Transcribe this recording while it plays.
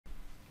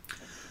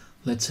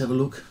Let's have a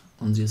look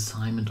on the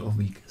assignment of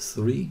week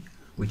 3,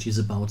 which is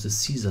about the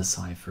Caesar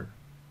cipher.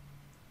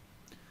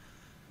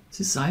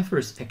 This cipher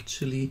is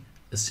actually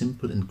a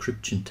simple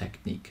encryption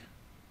technique.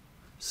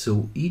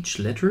 So each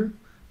letter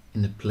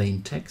in a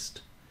plain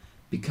text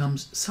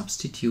becomes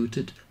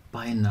substituted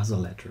by another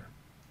letter.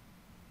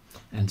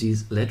 And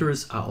these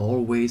letters are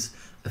always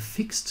a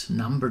fixed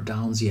number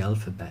down the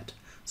alphabet.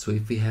 So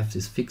if we have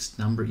this fixed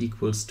number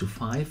equals to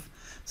 5,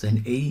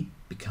 then A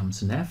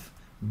becomes an F,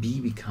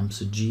 B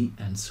becomes a G,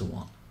 and so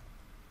on.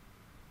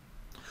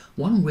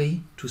 One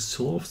way to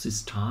solve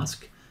this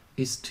task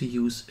is to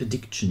use a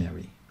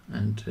dictionary.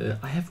 And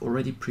I have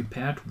already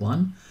prepared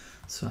one,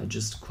 so I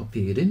just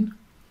copy it in.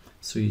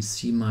 So you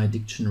see my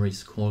dictionary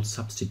is called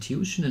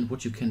substitution, and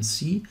what you can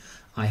see,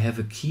 I have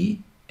a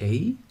key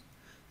A,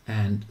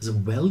 and the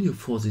value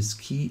for this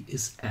key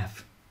is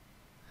F.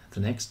 The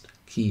next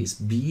key is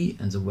B,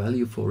 and the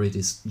value for it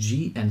is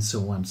G, and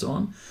so on,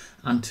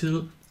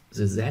 until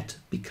the Z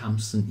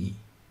becomes an E.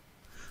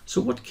 So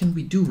what can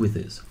we do with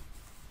this?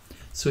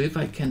 So if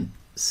I can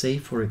say,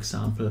 for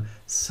example,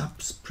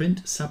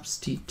 print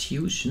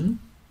substitution,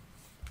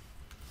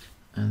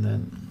 and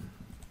then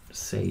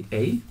say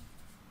A,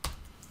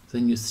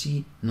 then you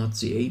see not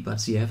the A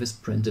but the F is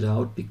printed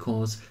out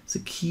because the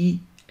key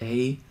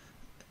A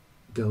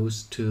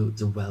goes to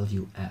the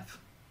value F.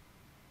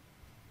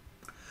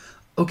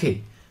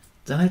 Okay,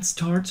 then let's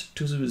start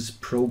to do this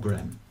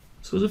program.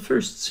 So the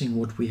first thing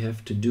what we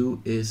have to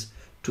do is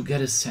to get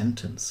a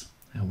sentence,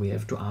 and we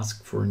have to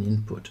ask for an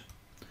input.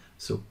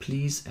 So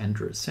please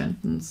enter a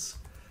sentence,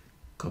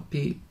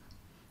 copy,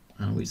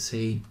 and we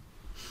say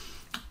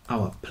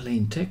our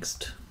plain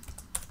text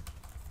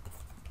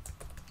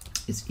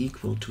is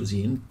equal to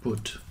the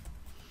input.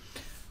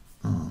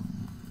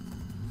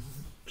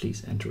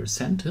 Please enter a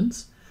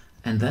sentence,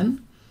 and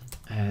then,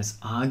 as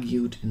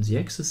argued in the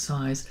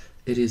exercise,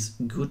 it is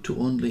good to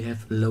only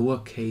have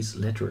lowercase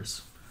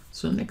letters.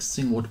 So the next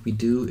thing what we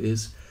do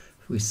is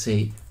we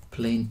say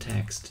plain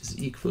text is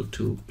equal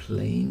to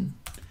plain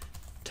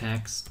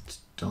text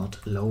dot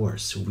lower.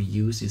 So we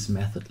use this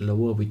method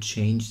lower, we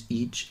change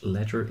each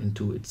letter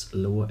into its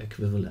lower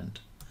equivalent.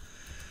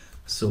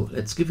 So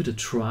let's give it a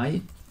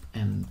try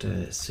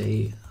and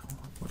say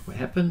what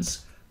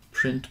happens.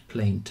 Print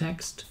plain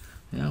text.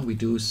 Yeah, we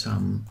do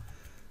some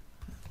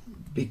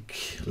big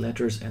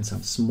letters and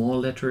some small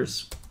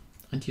letters,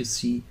 and you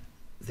see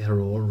they're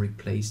all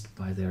replaced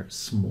by their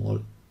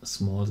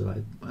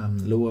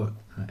lower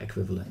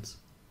equivalents.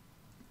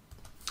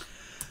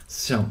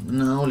 So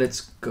now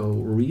let's go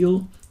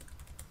real.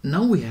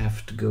 Now we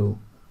have to go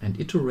and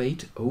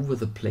iterate over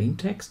the plain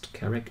text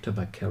character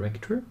by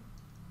character,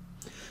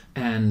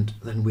 and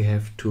then we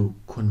have to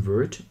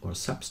convert or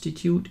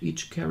substitute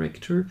each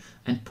character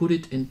and put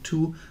it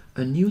into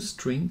a new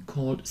string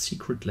called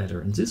secret letter,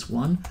 and this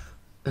one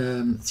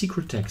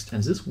secret text,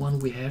 and this one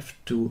we have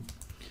to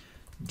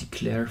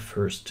declare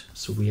first,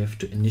 so we have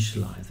to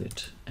initialize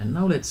it. And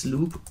now let's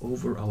loop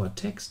over our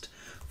text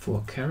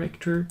for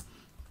character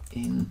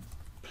in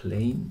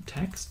plain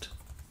text.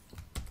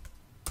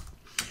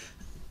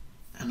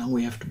 And now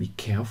we have to be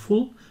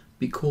careful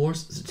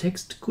because the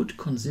text could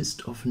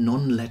consist of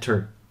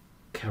non-letter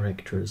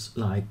characters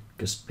like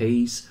a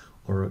space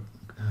or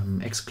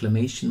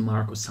exclamation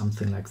mark or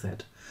something like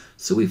that.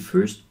 So we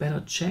first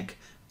better check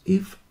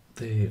if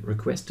the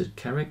requested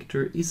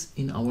character is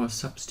in our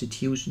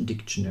substitution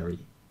dictionary.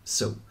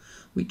 So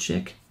we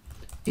check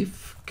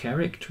if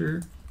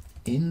character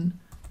in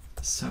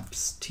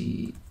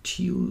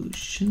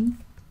substitution,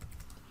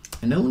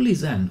 and only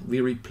then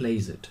we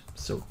replace it.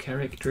 So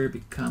character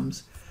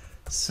becomes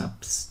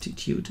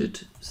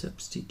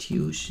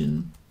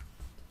substitution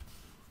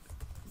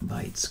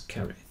by its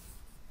character,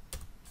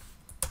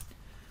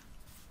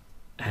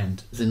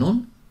 and the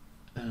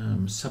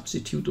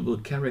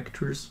non-substitutable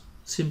characters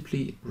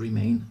simply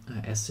remain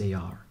as they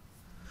are.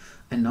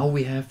 And now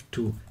we have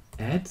to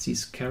add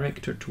this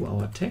character to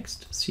our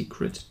text,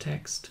 secret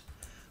text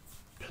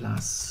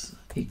plus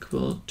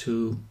equal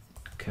to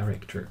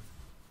character.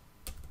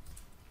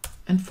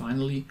 And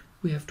finally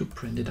we have to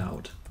print it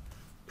out.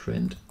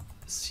 Print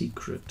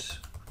secret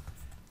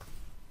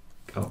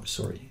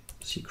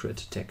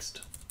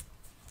text.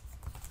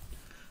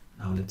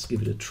 Now let's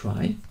give it a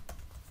try.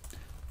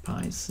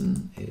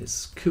 Python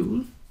is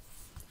cool.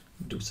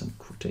 Do some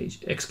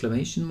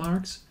exclamation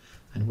marks,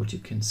 and what you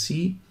can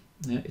see,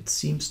 it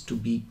seems to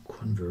be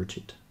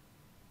converted.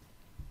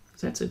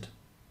 That's it.